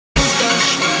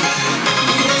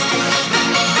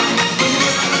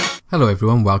Hello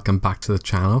everyone, welcome back to the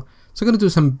channel. So I'm going to do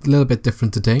something a little bit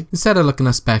different today. Instead of looking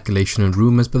at speculation and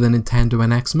rumours by the Nintendo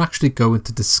NX, I'm actually going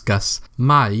to discuss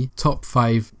my top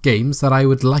 5 games that I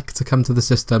would like to come to the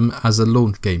system as a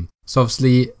launch game. So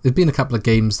obviously there's been a couple of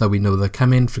games that we know that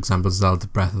come in, for example Zelda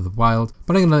Breath of the Wild,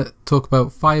 but I'm going to talk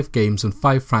about 5 games and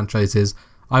 5 franchises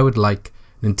I would like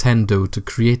Nintendo to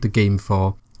create a game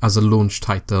for as a launch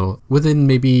title within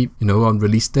maybe, on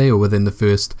release day or within the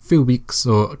first few weeks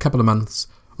or a couple of months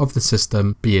of the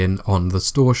system being on the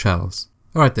store shelves.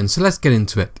 Alright then, so let's get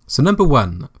into it. So number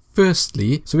 1,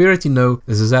 firstly, so we already know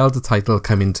there's a Zelda title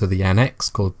coming to the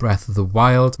NX called Breath of the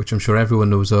Wild, which I'm sure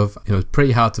everyone knows of. It's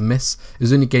pretty hard to miss. It was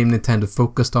the only game Nintendo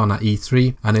focused on at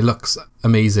E3 and it looks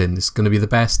amazing. It's going to be the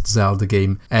best Zelda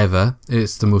game ever.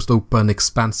 It's the most open,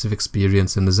 expansive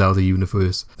experience in the Zelda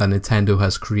universe that Nintendo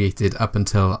has created up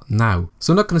until now.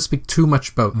 So I'm not going to speak too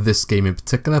much about this game in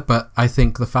particular, but I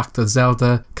think the fact that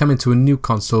Zelda coming to a new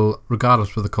console,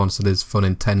 regardless what the console is for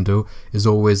Nintendo, is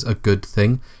always a good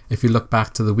thing. If you look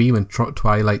back to the Wii when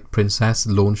Twilight Princess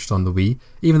launched on the Wii,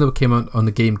 even though it came out on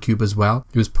the GameCube as well,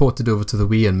 it was ported over to the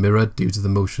Wii and mirrored due to the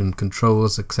motion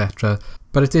controls, etc.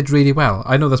 But it did really well.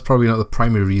 I know that's probably not the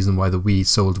primary reason why the Wii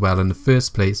sold well in the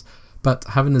first place, but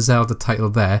having a Zelda title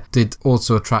there did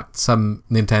also attract some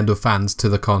Nintendo fans to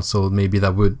the console, maybe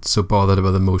that weren't so bothered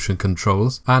about the motion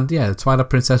controls. And yeah, Twilight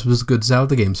Princess was a good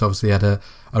Zelda game, so obviously it had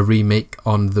a remake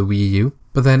on the Wii U.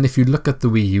 But then if you look at the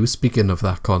Wii U, speaking of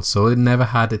that console, it never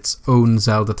had its own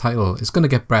Zelda title. It's going to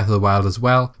get Breath of the Wild as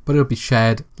well, but it'll be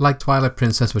shared, like Twilight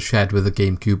Princess was shared with the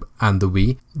GameCube and the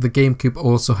Wii. The GameCube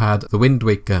also had the Wind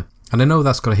Waker, and I know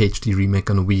that's got a HD remake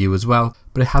on the Wii U as well,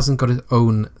 but it hasn't got its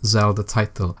own Zelda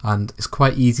title, and it's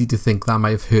quite easy to think that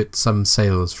might have hurt some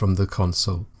sales from the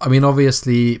console. I mean,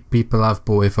 obviously people have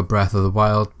bought it for Breath of the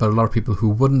Wild, but a lot of people who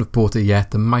wouldn't have bought it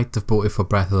yet and might have bought it for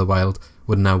Breath of the Wild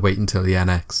would now wait until the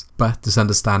NX. But it's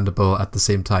understandable at the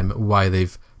same time why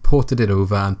they've ported it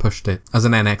over and pushed it as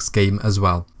an NX game as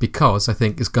well, because I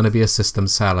think it's going to be a system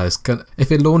seller.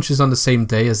 If it launches on the same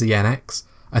day as the NX,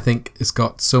 I think it's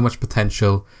got so much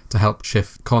potential to help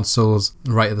shift consoles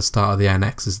right at the start of the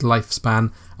NX's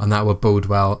lifespan, and that will bode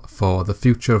well for the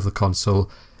future of the console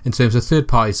in terms of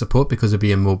third-party support, because it'll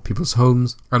be in more people's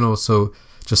homes, and also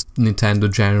just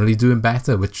Nintendo generally doing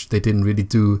better, which they didn't really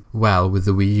do well with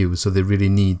the Wii U, so they really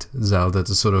need Zelda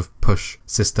to sort of push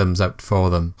systems out for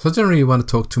them. So I don't really want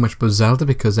to talk too much about Zelda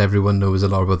because everyone knows a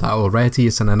lot about that already.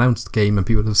 It's an announced game and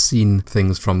people have seen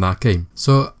things from that game.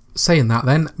 So saying that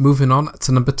then, moving on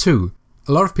to number 2.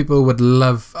 A lot of people would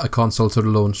love a console to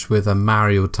launch with a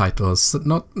Mario title,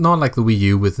 not like the Wii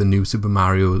U with the new Super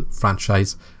Mario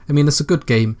franchise. I mean, it's a good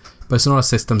game, but it's not a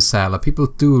system seller. People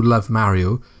do love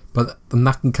Mario, but then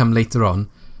that can come later on.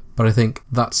 But I think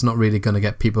that's not really going to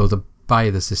get people to buy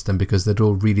the system because they're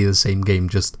all really the same game,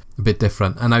 just a bit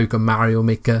different. And now you've got Mario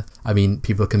Maker. I mean,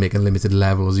 people can make unlimited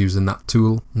levels using that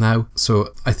tool now.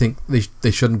 So I think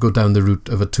they shouldn't go down the route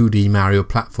of a 2D Mario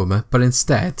platformer, but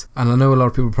instead, and I know a lot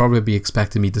of people probably be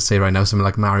expecting me to say right now something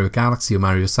like Mario Galaxy or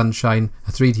Mario Sunshine,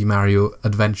 a 3D Mario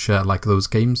adventure like those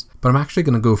games, but I'm actually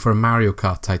going to go for a Mario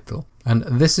Kart title. And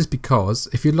this is because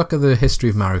if you look at the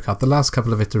history of Mario Kart, the last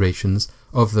couple of iterations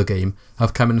of the game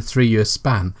have come in a 3-year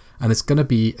span, and it's going to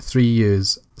be 3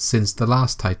 years since the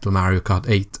last title, Mario Kart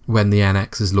 8, when the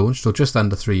NX is launched, or just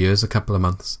under 3 years, a couple of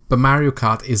months. But Mario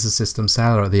Kart is a system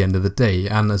seller at the end of the day,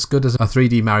 and as good as a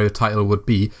 3D Mario title would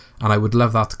be, and I would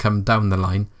love that to come down the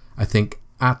line, I think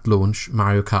at launch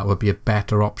Mario Kart would be a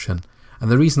better option. And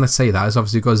the reason I say that is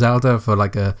obviously you've got Zelda for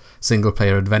like a single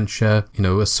player adventure,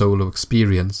 a solo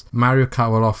experience. Mario Kart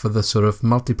will offer the sort of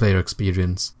multiplayer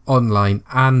experience online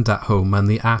and at home, and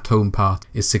the at home part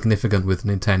is significant with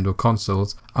Nintendo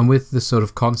consoles, and with the sort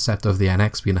of concept of the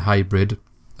NX being a hybrid,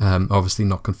 obviously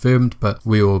not confirmed, but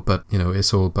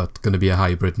it's all but going to be a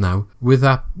hybrid now. With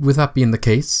that being the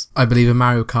case, I believe a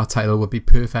Mario Kart title would be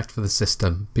perfect for the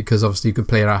system, because obviously you can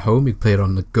play it at home, you can play it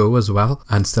on the go as well,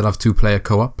 and still have 2-player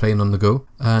co-op playing on the go,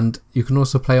 and you can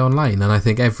also play online. And I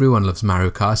think everyone loves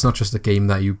Mario Kart. It's not just a game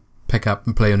that you pick up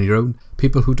and play on your own.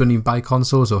 People who don't even buy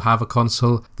consoles or have a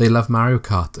console, they love Mario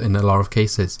Kart in a lot of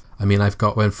cases. I mean,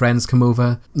 when friends come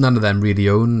over, none of them really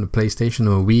own a PlayStation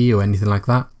or a Wii or anything like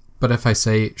that. But if I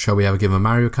say, shall we have a game of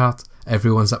Mario Kart?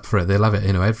 Everyone's up for it. They love it.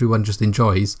 Everyone just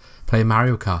enjoys playing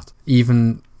Mario Kart.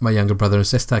 Even my younger brother and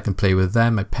sister, I can play with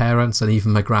them. My parents and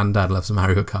even my granddad loves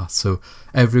Mario Kart. So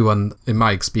everyone, in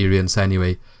my experience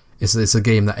anyway, it's a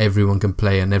game that everyone can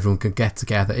play and everyone can get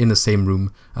together in the same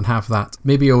room and have that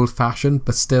maybe old-fashioned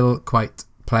but still quite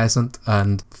pleasant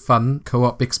and fun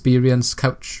co-op experience,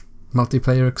 couch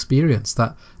multiplayer experience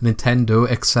that Nintendo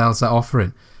excels at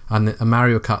offering. and a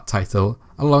Mario Kart title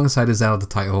alongside a Zelda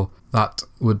title, that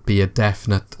would be a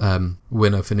definite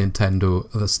winner for Nintendo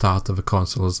at the start of a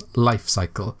console's life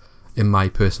cycle, in my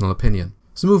personal opinion.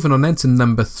 So moving on then to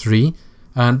number 3,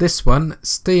 and this one,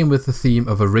 staying with the theme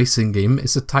of a racing game,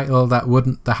 is a title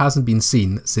that hasn't been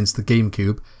seen since the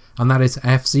GameCube, and that is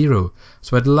F-Zero.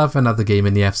 So I'd love another game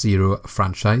in the F-Zero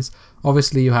franchise.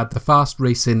 Obviously you had the fast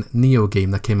racing Neo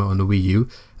game that came out on the Wii U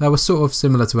that was sort of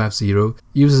similar to F-Zero,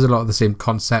 uses a lot of the same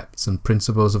concepts and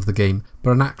principles of the game,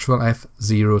 but an actual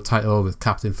F-Zero title with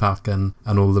Captain Falcon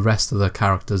and all the rest of the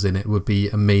characters in it would be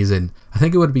amazing. I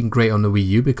think it would have been great on the Wii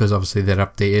U because obviously they're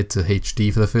updated to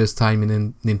HD for the first time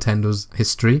in Nintendo's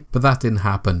history, but that didn't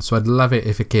happen, so I'd love it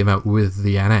if it came out with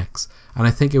the NX. And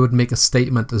I think it would make a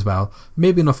statement as well,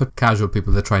 maybe not for casual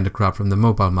people they're trying to grab from the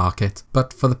mobile market,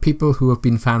 but for the people who have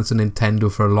been fans of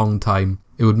Nintendo for a long time,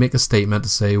 it would make a statement to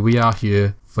say, we are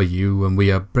here for you and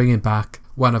we are bringing back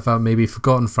one of our maybe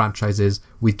forgotten franchises.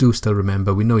 We do still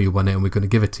remember, we know you won it and we're going to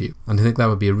give it to you. And I think that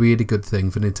would be a really good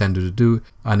thing for Nintendo to do,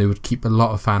 and it would keep a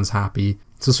lot of fans happy.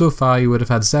 So far you would have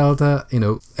had Zelda,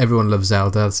 everyone loves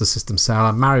Zelda, it's a system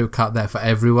seller. Mario Kart there for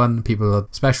everyone, people,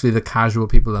 especially the casual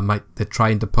people they're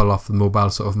trying to pull off the mobile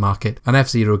sort of market. An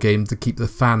F-Zero game to keep the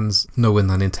fans knowing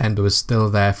that Nintendo is still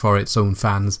there for its own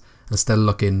fans and still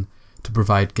looking to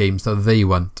provide games that they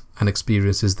want and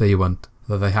experiences they want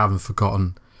that they haven't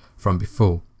forgotten from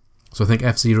before. So I think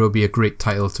F-Zero would be a great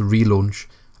title to relaunch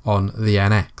on the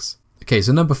NX. Okay,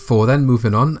 so number 4 then,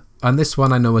 moving on. And this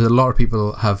one I know a lot of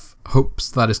people have hopes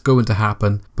that it's going to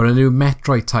happen, but a new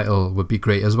Metroid title would be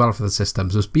great as well for the system.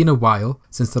 So it's been a while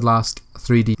since the last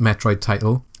 3D Metroid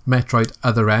title, Metroid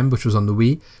Other M, which was on the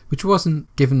Wii, which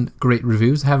wasn't given great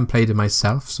reviews. I haven't played it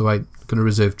myself, so I'm going to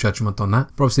reserve judgment on that.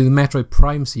 But obviously the Metroid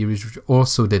Prime series, which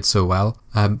also did so well,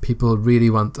 people really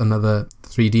want another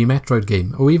 3D Metroid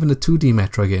game, or even a 2D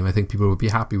Metroid game. I think people would be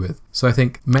happy with. So I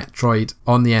think Metroid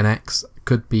on the NX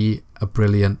could be a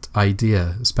brilliant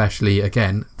idea, especially,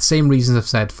 again, the same reasons I've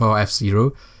said for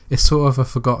F-Zero. It's sort of a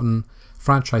forgotten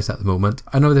franchise at the moment.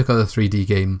 I know they've got a 3D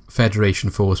game, Federation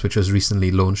Force, which was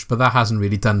recently launched, but that hasn't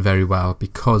really done very well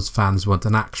because fans want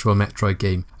an actual Metroid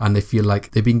game, and they feel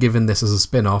like they've been given this as a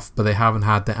spin-off, but they haven't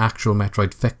had the actual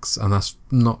Metroid fix, and that's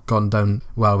not gone down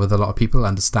well with a lot of people,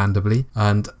 understandably.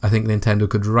 And I think Nintendo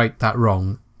could right that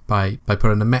wrong by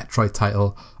putting a Metroid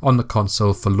title on the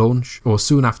console for launch or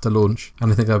soon after launch, and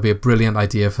I think that would be a brilliant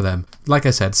idea for them. Like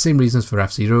I said, same reasons for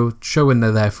F-Zero, showing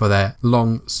they're there for their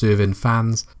long-serving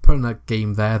fans, putting a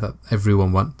game there that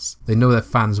everyone wants. They know their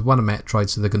fans want a Metroid,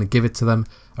 so they're going to give it to them.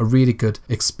 A really good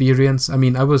experience. I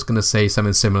mean, I was going to say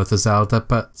something similar to Zelda,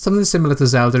 but something similar to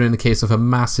Zelda in the case of a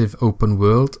massive open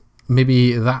world.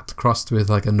 Maybe that crossed with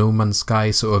like a No Man's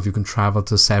Sky, sort of you can travel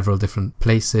to several different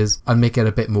places and make it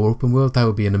a bit more open world. That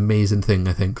would be an amazing thing,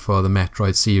 I think, for the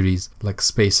Metroid series, like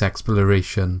space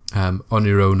exploration, on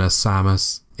your own as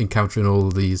Samus, encountering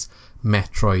all these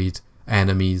Metroid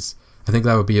enemies. I think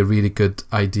that would be a really good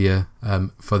idea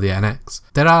for the NX.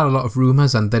 There are a lot of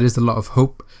rumours and there is a lot of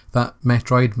hope that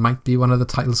Metroid might be one of the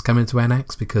titles coming to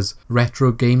NX, because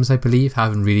Retro Games, I believe,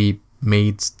 haven't really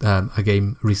made a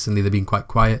game recently. They've been quite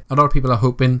quiet. A lot of people are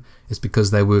hoping it's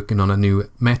because they're working on a new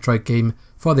Metroid game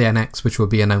for the NX, which will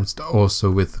be announced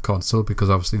also with the console, because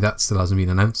obviously that still hasn't been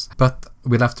announced, but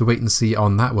we'll have to wait and see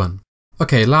on that one.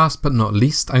 Okay, last but not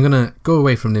least, I'm going to go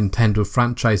away from Nintendo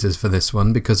franchises for this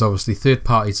one, because obviously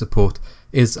third-party support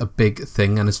is a big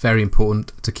thing and it's very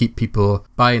important to keep people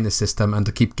buying the system and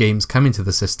to keep games coming to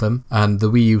the system, and the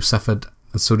Wii U suffered,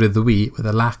 and so did the Wii, with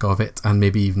a lack of it, and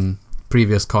maybe even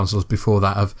previous consoles before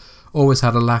that have always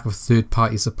had a lack of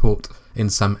third-party support in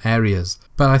some areas.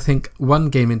 But I think one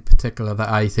game in particular that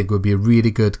I think would be a really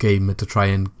good game to try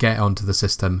and get onto the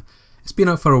system, it's been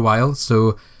out for a while,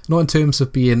 so not in terms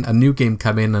of being a new game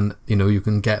coming and you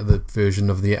can get the version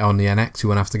of on the NX, you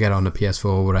won't have to get it on the PS4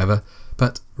 or whatever,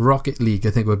 but Rocket League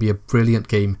I think would be a brilliant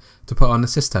game to put on the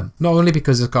system. Not only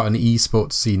because it's got an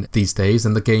esports scene these days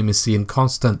and the game is seeing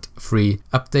constant free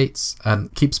updates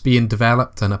and keeps being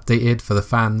developed and updated for the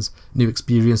fans, new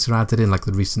experiences are added in, like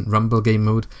the recent Rumble game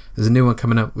mode. There's a new one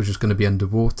coming out which is going to be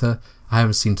underwater. I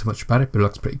haven't seen too much about it, but it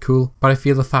looks pretty cool. But I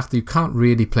feel the fact that you can't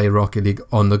really play Rocket League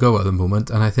on the go at the moment,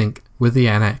 and I think with the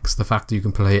NX, the fact that you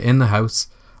can play it in the house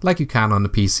like you can on the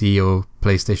PC or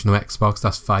PlayStation or Xbox,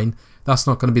 that's fine. That's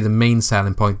not going to be the main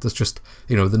selling point. That's just,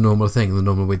 the normal thing, the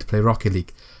normal way to play Rocket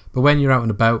League. But when you're out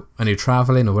and about and you're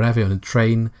travelling or whatever, you're on a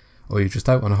train or you're just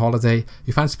out on a holiday,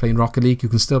 you fancy playing Rocket League, you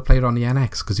can still play it on the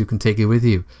NX because you can take it with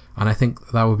you. And I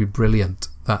think that would be brilliant,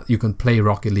 that you can play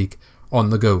Rocket League on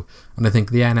the go. And I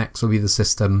think the NX will be the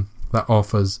system that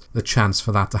offers the chance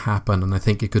for that to happen, and I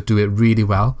think it could do it really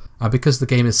well. And because the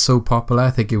game is so popular,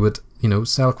 I think it would,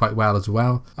 sell quite well as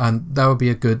well, and that would be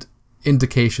a good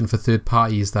indication for third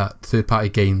parties that third-party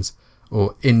games,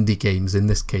 or indie games in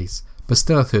this case, but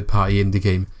still a third-party indie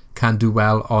game, can do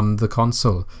well on the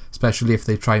console, especially if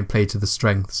they try and play to the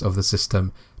strengths of the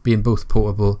system, being both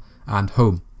portable and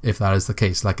home. If that is the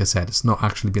case, like I said, it's not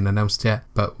actually been announced yet,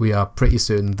 but we are pretty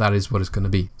certain that is what it's going to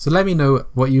be. So let me know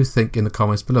what you think in the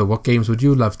comments below. What games would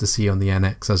you love to see on the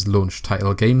NX as launch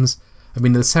title games? I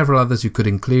mean, there's several others you could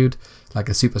include, like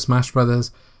a Super Smash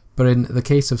Bros. But in the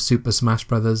case of Super Smash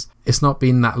Bros., it's not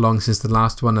been that long since the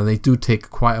last one, and they do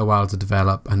take quite a while to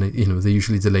develop, and they're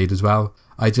usually delayed as well.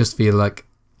 I just feel like,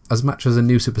 as much as a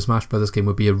new Super Smash Bros. Game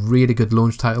would be a really good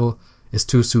launch title, it's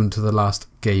too soon to the last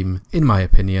game, in my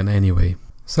opinion anyway.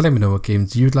 So let me know what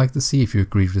games you'd like to see if you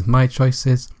agreed with my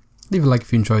choices. Leave a like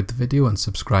if you enjoyed the video and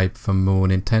subscribe for more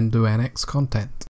Nintendo NX content.